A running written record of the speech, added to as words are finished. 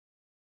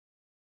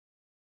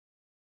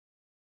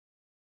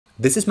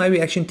This is my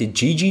reaction to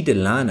Gigi De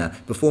Lana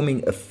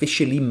performing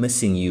Officially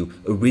Missing You,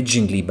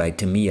 originally by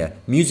Tamia.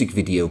 Music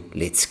video,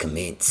 let's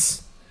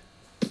commence.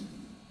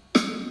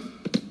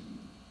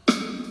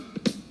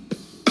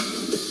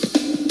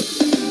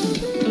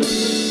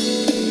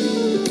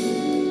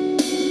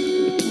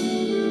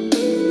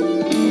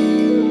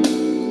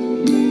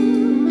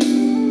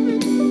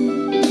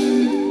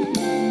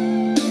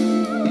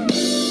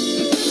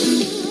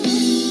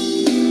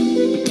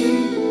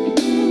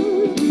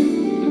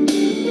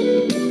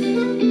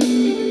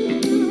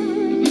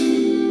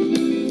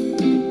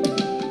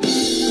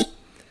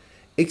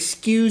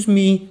 Excuse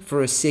me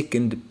for a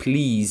second,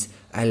 please.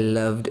 I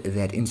loved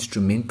that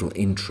instrumental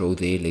intro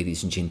there,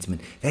 ladies and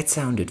gentlemen. That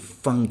sounded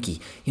funky.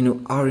 You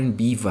know,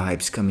 R&B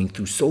vibes coming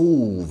through,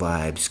 soul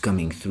vibes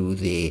coming through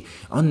there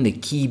on the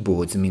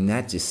keyboards. I mean,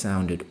 that just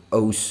sounded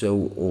oh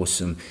so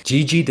awesome.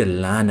 Gigi De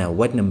Lana,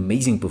 what an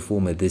amazing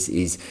performer this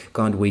is.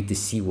 Can't wait to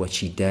see what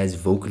she does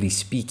vocally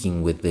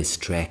speaking with this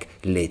track.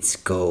 Let's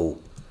go.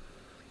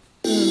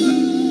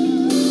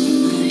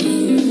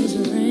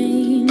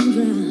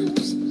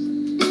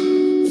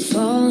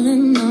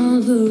 Falling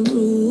on the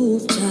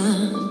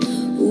rooftop.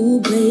 Oh,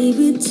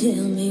 baby,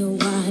 tell me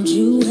why'd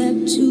you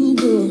have to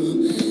go?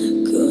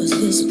 'Cause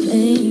this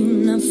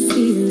pain I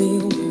feel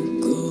it won't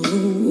go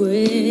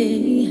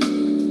away.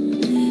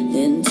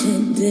 And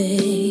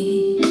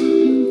today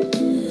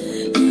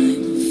I'm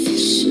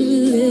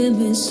officially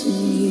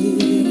missing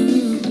you.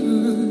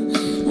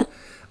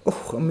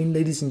 Oh, I mean,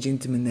 ladies and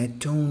gentlemen, that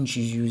tone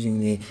she's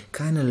using there,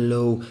 kind of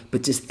low,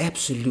 but just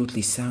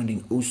absolutely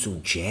sounding oh so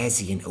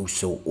jazzy and oh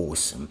so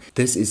awesome.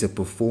 This is a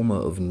performer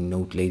of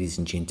note, ladies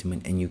and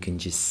gentlemen, and you can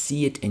just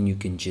see it and you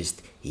can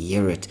just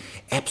hear it.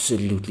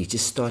 Absolutely,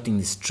 just starting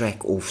this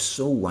track off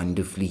so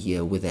wonderfully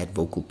here with that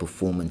vocal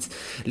performance.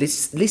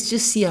 Let's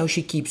just see how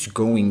she keeps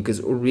going,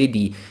 because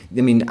already,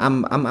 I mean,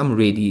 I'm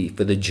ready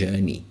for the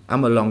journey.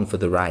 I'm along for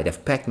the ride.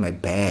 I've packed my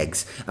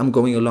bags. I'm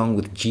going along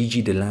with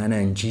Gigi De Lana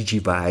and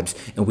Gigi vibes,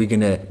 and we're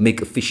gonna make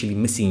Officially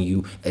Missing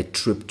You a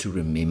trip to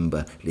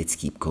remember. Let's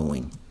keep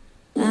going.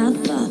 I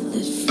thought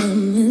that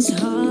from this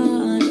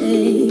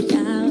heartache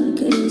I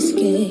could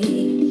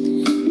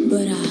escape,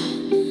 but I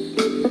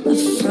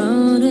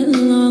fought it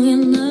long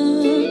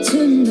enough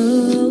to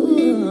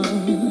know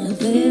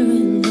there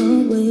ain't no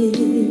way.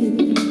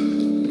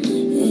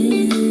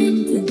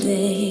 And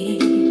today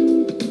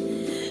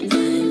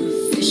I'm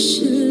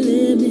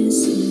officially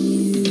missing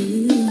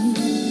you.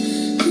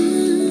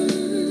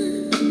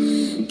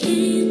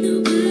 Can't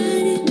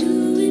nobody do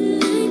it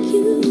like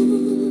you.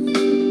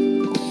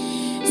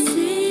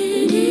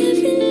 Said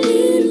every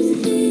little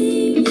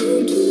thing you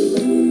do.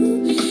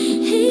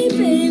 Hey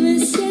baby,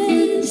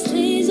 says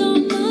stays on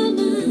my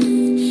mind.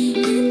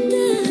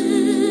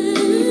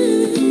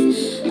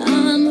 And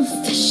I'm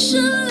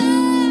officially,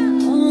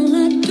 all I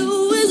do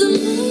is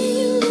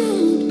lay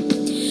around.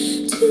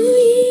 2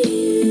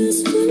 years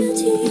full of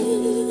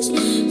tears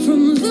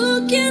from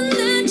looking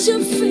at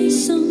your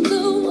face on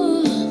the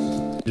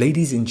wall.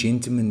 Ladies and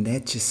gentlemen,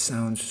 that just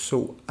sounds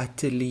so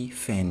utterly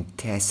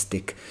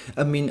fantastic.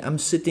 I mean, I'm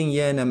sitting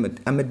here and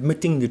I'm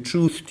admitting the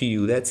truth to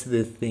you. That's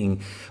the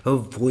thing. Her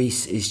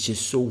voice is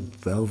just so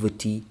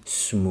velvety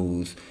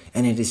smooth,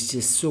 and it is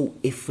just so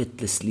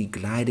effortlessly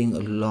gliding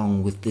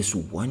along with this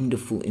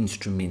wonderful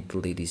instrumental,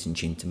 ladies and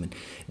gentlemen.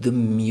 The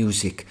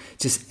music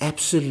just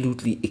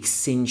absolutely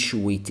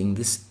accentuating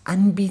this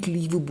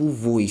unbelievable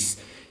voice.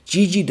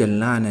 Gigi De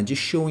Lana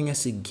just showing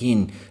us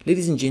again,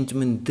 ladies and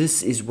gentlemen,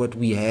 this is what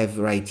we have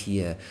right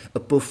here. A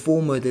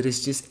performer that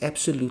is just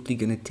absolutely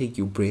going to take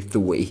your breath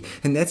away.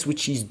 And that's what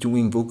she's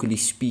doing vocally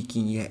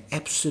speaking here.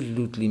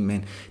 Absolutely,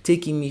 man.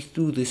 Taking me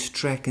through this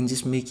track and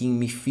just making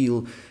me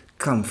feel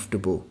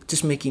comfortable.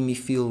 Just making me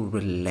feel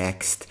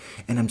relaxed.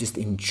 And I'm just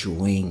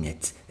enjoying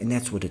it. And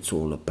that's what it's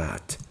all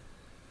about.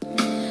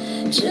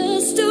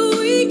 Just a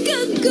week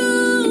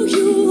ago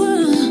you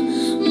were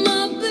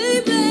my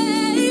baby.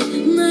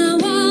 Now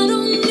I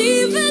don't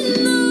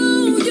even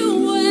know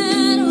you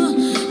at all.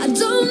 I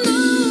don't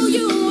know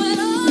you at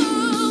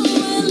all.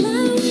 Well, I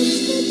wish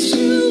that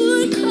you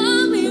would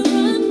call me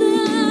right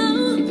now,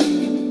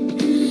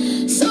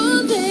 so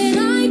that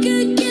I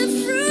could get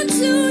through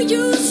to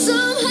you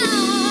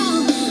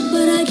somehow.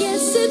 But I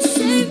guess it's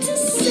safe to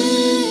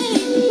say,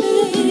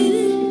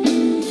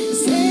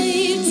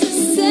 safe to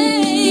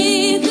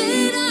say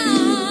that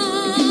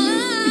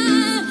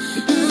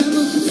I'm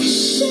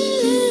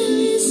officially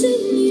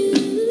missing you.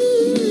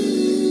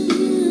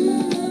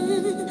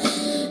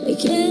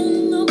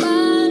 Can't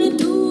nobody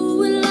do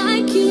it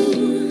like you.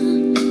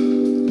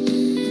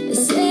 I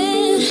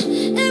said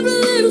every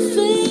little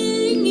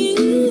thing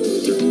you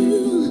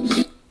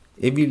do.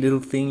 Every little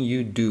thing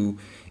you do,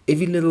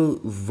 every little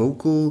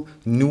vocal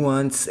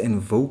nuance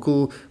and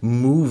vocal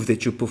move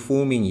that you're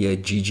performing here,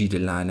 Gigi De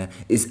Lana,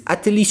 is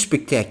utterly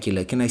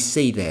spectacular. Can I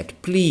say that?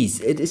 Please,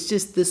 it is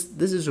just this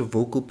is a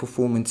vocal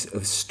performance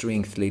of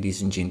strength,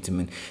 ladies and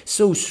gentlemen.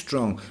 So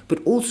strong, but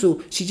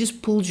also she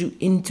just pulls you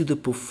into the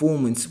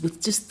performance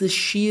with just the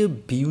sheer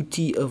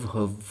beauty of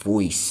her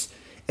voice.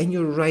 And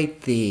you're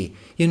right there.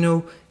 You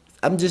know,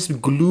 I'm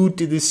just glued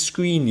to this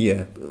screen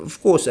here.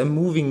 Of course, I'm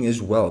moving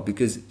as well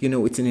because, you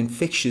know, it's an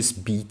infectious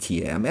beat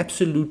here. I'm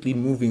absolutely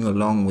moving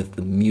along with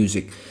the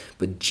music,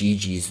 but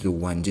Gigi is the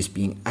one just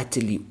being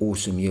utterly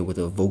awesome here with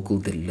her vocal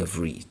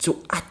delivery. It's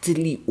so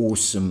utterly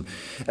awesome.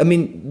 I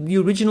mean, the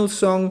original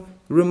song,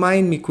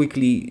 remind me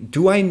quickly,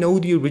 do I know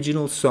the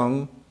original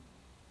song?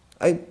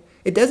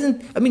 It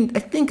doesn't, I mean, I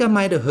think I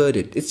might have heard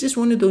it. It's just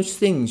one of those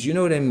things, you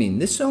know what I mean?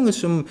 This song is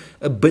from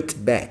a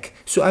bit back,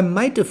 so I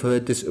might have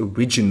heard this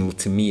original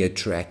Tamia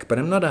track, but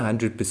I'm not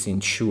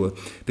 100% sure.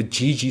 But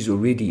Gigi's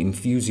already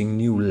infusing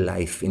new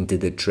life into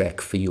the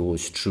track for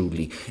yours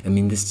truly. I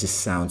mean, this just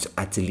sounds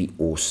utterly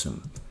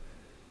awesome.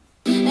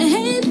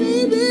 Hey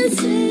baby,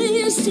 say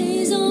it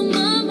stays on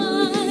my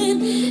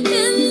mind,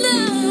 and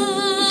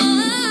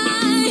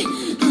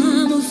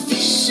I'm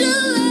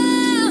official.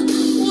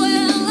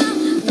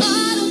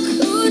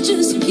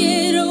 Just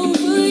get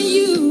over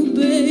you,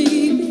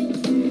 baby.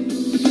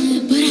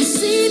 But I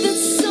see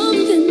that's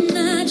something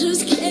I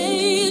just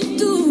can't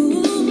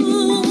do.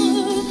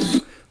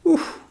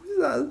 Oof,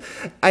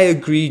 I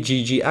agree,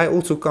 Gigi. I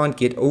also can't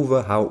get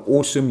over how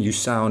awesome you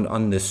sound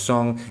on this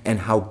song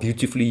and how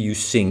beautifully you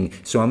sing.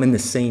 So I'm in the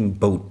same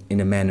boat in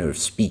a manner of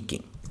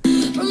speaking.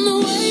 From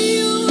the way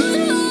you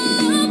would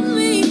hug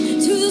me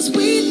to the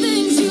sweet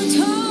things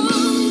you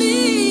told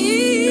me.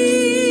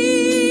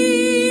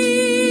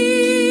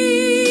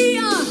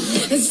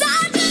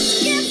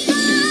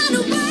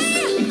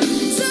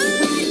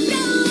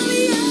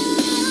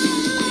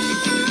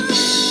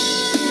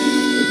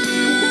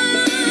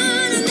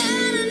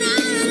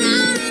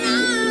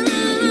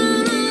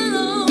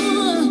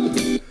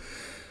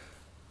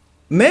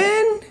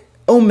 Man,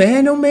 oh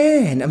man, oh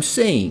man, I'm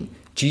saying,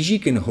 Gigi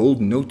can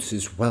hold notes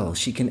as well.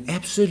 She can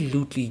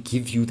absolutely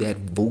give you that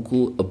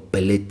vocal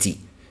ability.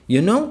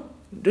 You know,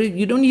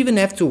 you don't even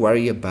have to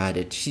worry about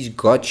it. She's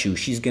got you.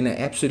 She's going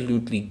to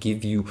absolutely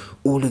give you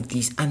all of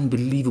these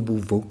unbelievable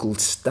vocal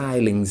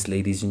stylings,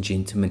 ladies and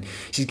gentlemen.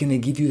 She's going to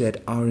give you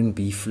that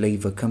R&B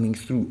flavor coming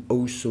through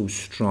oh so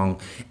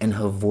strong, and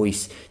her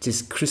voice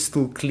just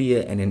crystal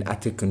clear and in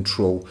utter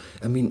control.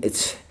 I mean,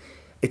 it's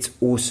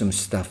awesome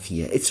stuff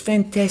here. It's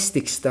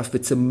fantastic stuff.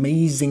 It's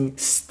amazing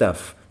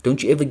stuff.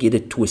 Don't you ever get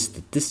it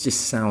twisted. This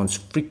just sounds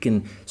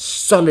freaking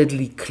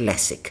solidly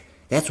classic.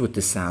 That's what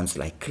this sounds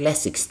like.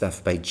 Classic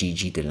stuff by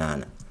Gigi De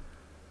Lana.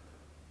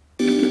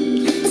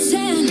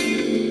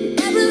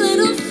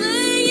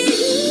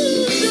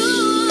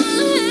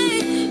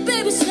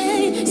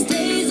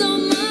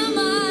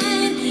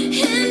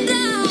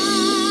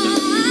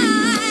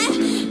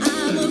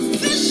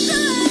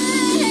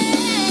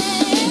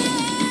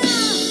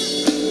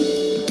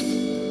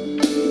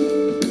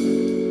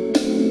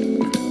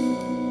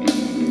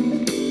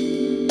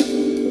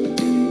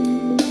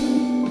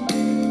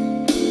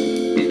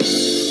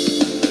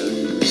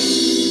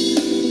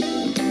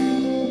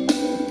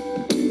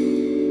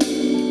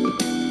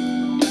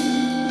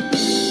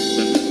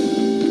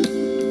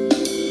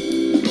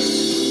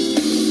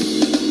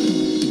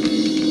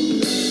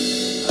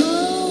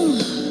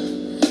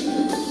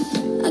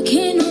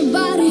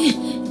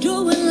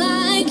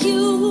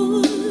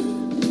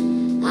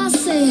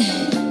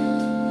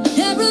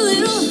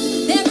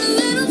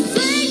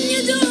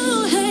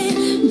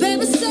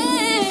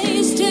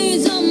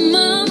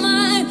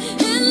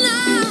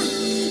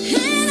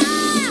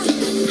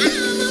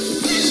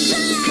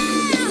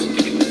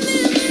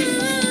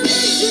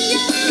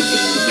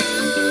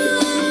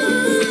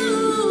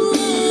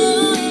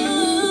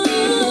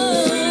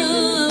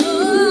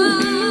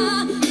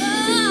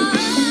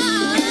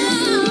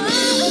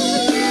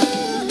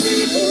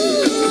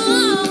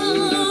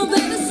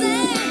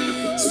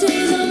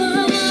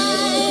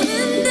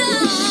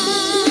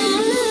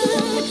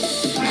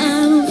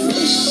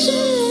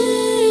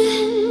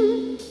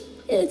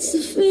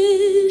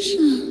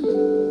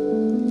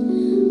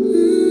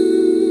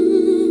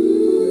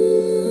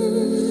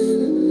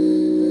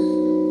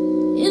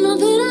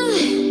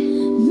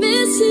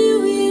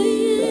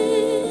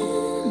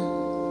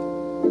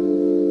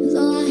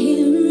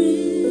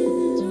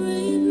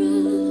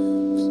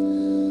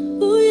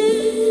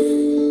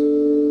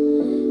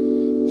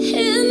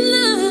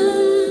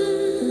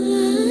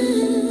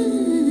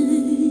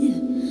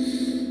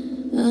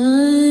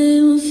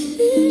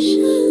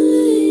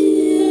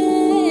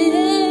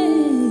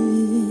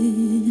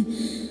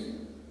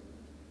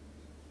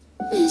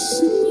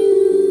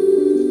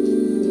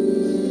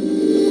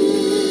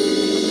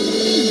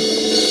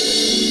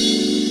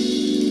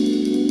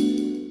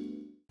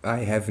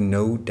 I have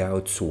no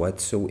doubts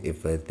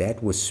whatsoever.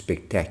 That was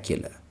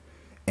spectacular.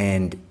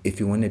 And if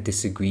you want to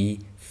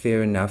disagree,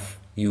 fair enough.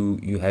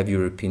 You have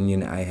your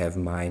opinion, I have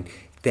mine.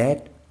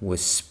 That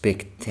was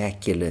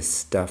spectacular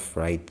stuff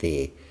right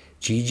there.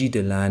 Gigi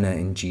De Lana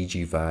and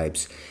Gigi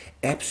vibes.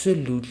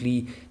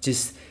 Absolutely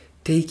just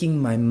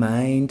taking my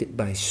mind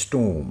by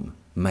storm.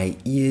 My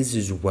ears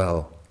as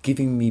well.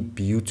 Giving me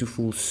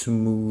beautiful,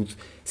 smooth,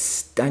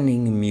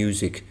 stunning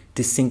music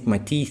to sink my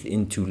teeth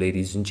into,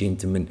 ladies and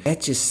gentlemen.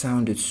 That just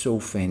sounded so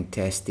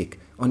fantastic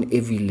on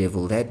every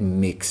level. That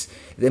mix,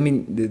 I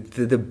mean,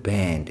 the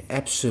band,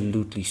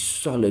 absolutely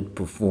solid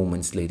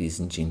performance, ladies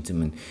and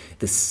gentlemen.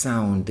 The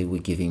sound they were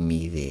giving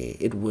me there,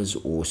 it was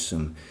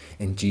awesome.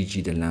 And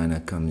Gigi De Lana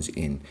comes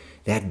in,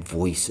 that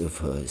voice of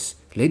hers.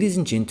 Ladies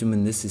and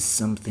gentlemen, this is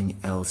something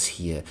else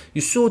here. You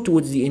saw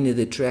towards the end of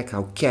the track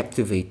how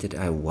captivated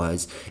I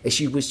was as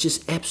she was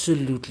just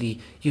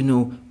absolutely, you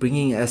know,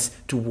 bringing us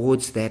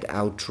towards that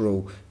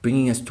outro,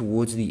 bringing us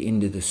towards the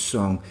end of the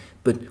song,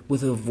 but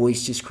with her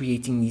voice just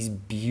creating these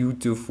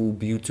beautiful,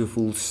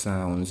 beautiful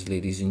sounds,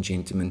 ladies and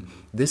gentlemen.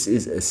 This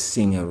is a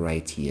singer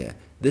right here.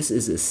 This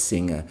is a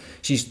singer.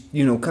 She's,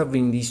 you know,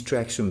 covering these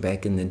tracks from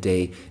back in the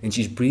day and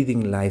she's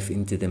breathing life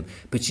into them,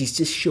 but she's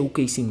just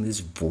showcasing this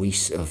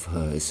voice of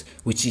hers,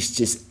 which is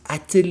just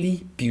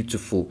utterly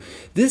beautiful.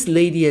 This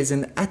lady has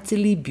an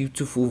utterly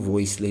beautiful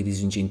voice,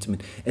 ladies and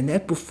gentlemen, and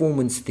that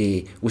performance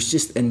there was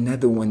just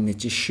another one that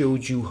just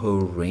showed you her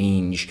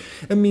range.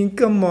 I mean,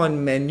 come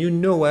on, man, you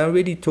know, I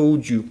already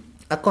told you,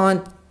 I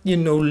can't, you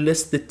know,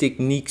 list the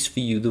techniques for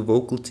you, the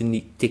vocal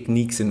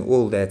techniques and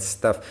all that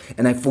stuff.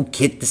 And I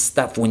forget the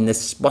stuff when the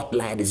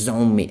spotlight is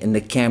on me and the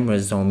camera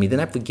is on me.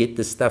 Then I forget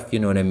the stuff, you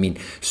know what I mean?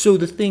 So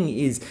the thing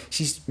is,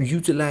 she's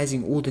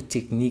utilizing all the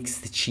techniques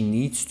that she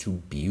needs to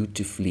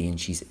beautifully, and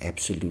she's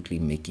absolutely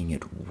making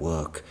it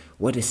work.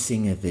 What a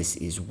singer this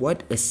is.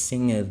 What a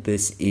singer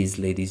this is,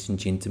 ladies and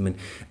gentlemen.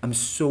 I'm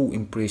so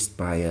impressed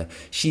by her.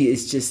 She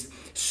is just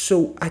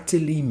so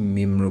utterly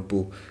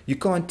memorable. You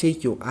can't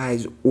take your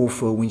eyes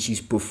off her when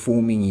she's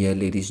performing here,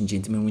 ladies and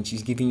gentlemen. When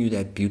she's giving you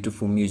that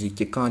beautiful music,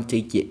 you can't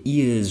take your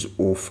ears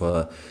off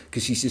her,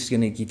 because she's just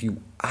going to give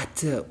you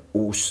utter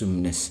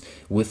awesomeness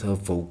with her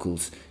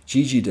vocals.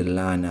 Gigi De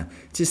Lana,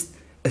 just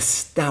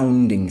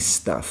astounding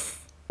stuff.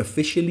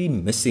 Officially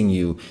Missing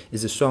You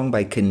is a song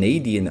by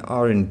Canadian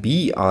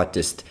R&B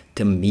artist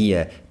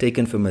Tamia,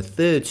 taken from her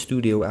third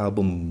studio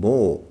album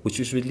More, which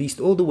was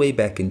released all the way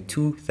back in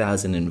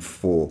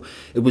 2004.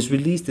 It was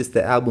released as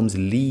the album's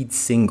lead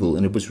single,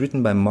 and it was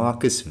written by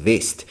Marcus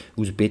Vest,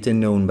 who's better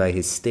known by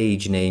his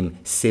stage name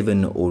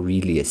Seven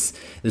Aurelius.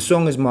 The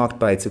song is marked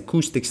by its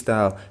acoustic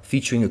style,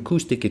 featuring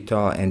acoustic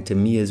guitar and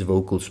Tamia's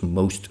vocals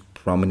most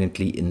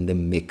prominently in the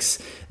mix.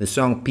 The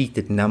song peaked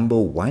at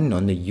 #1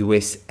 on the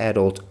US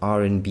Adult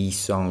R&B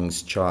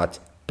Songs chart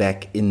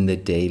back in the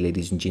day,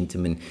 ladies and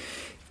gentlemen.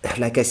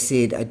 Like I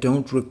said, I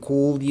don't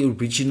recall the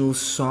original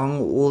song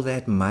all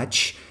that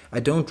much. I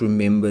don't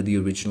remember the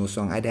original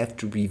song. I'd have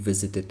to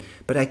revisit it.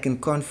 But I can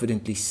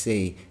confidently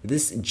say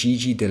this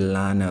Gigi De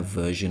Lana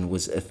version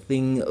was a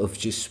thing of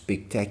just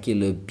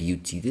spectacular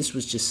beauty. This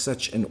was just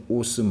such an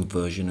awesome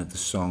version of the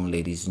song,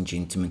 ladies and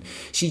gentlemen.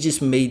 She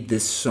just made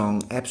this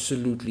song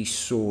absolutely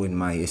soar in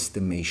my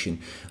estimation.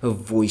 Her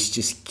voice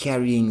just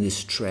carrying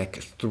this track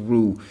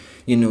through.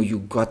 You know, you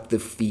got the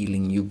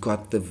feeling, you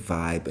got the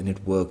vibe, and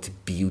it worked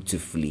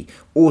beautifully.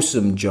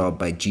 Awesome job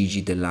by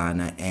Gigi De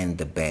Lana and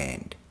the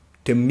band.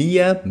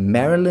 Tamia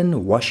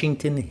Marilyn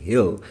Washington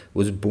Hill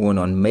was born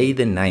on May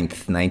the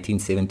 9th,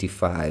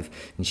 1975,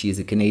 and she is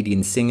a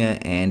Canadian singer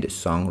and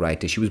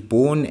songwriter. She was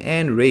born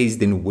and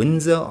raised in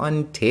Windsor,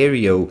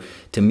 Ontario.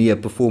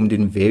 Tamia performed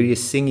in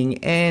various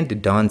singing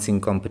and dancing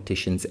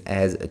competitions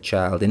as a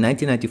child. In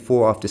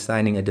 1994, after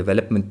signing a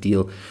development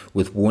deal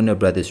with Warner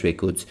Brothers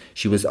Records,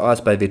 she was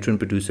asked by veteran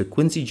producer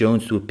Quincy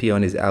Jones to appear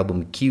on his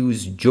album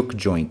Q's Juke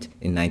Joint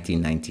in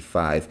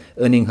 1995,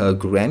 earning her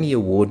Grammy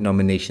Award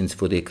nominations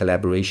for their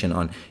collaboration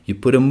on You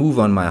Put a Move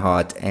on My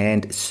Heart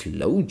and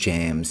Slow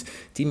Jams,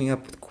 teaming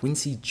up with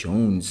Quincy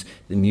Jones,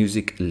 the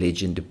music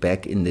legend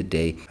back in the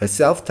day. Her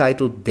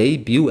self-titled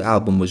debut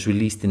album was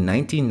released in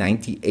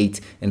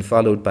 1998 and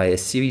followed by a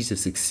series of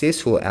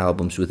successful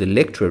albums with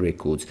Elektra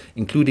Records,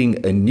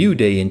 including A New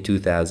Day in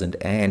 2000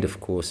 and, of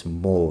course,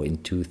 More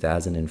in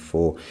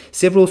 2004.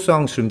 Several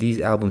songs from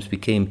these albums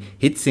became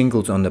hit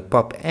singles on the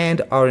pop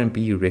and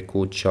R&B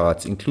record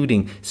charts,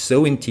 including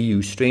So Into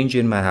You, Stranger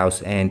in My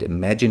House, and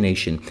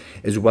Imagination,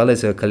 as well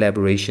as her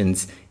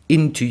collaborations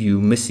Into You,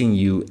 Missing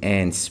You,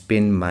 and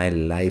Spend My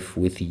Life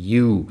With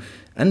You.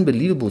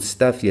 Unbelievable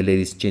stuff here,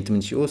 ladies and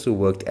gentlemen. She also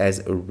worked as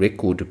a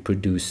record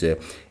producer,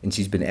 and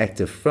she's been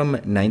active from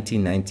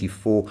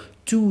 1994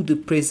 to the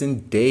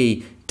present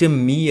day.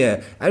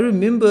 Tamia, I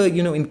remember,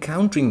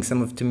 encountering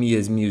some of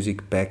Tamia's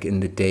music back in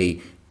the day,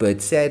 but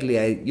sadly,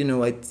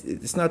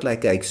 it's not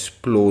like I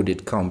explored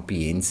it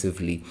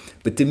comprehensively.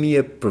 But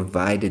Tamia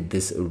provided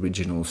this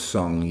original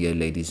song here,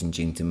 ladies and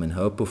gentlemen.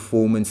 Her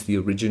performance, the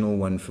original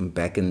one from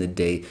back in the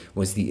day,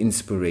 was the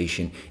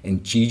inspiration.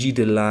 And Gigi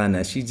De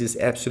Lana, she just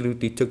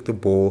absolutely took the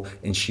ball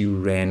and she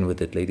ran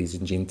with it, ladies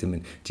and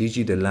gentlemen.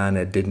 Gigi De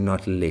Lana did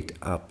not let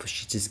up.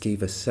 She just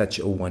gave us such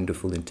a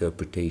wonderful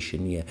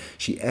interpretation here.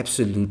 She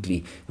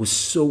absolutely was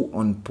so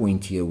on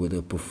point here with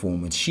her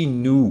performance. She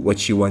knew what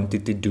she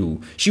wanted to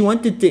do. She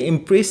wanted to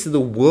impress the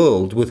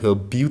world with her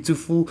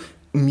beautiful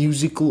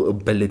musical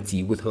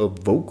ability, with her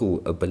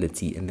vocal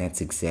ability, and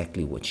that's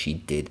exactly what she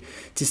did.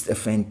 Just a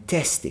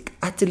fantastic,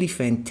 utterly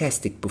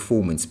fantastic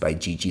performance by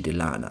Gigi De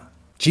Lana.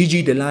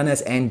 Gigi De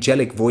Lana's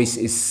angelic voice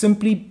is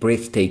simply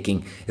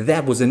breathtaking.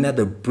 That was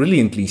another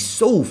brilliantly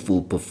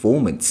soulful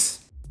performance.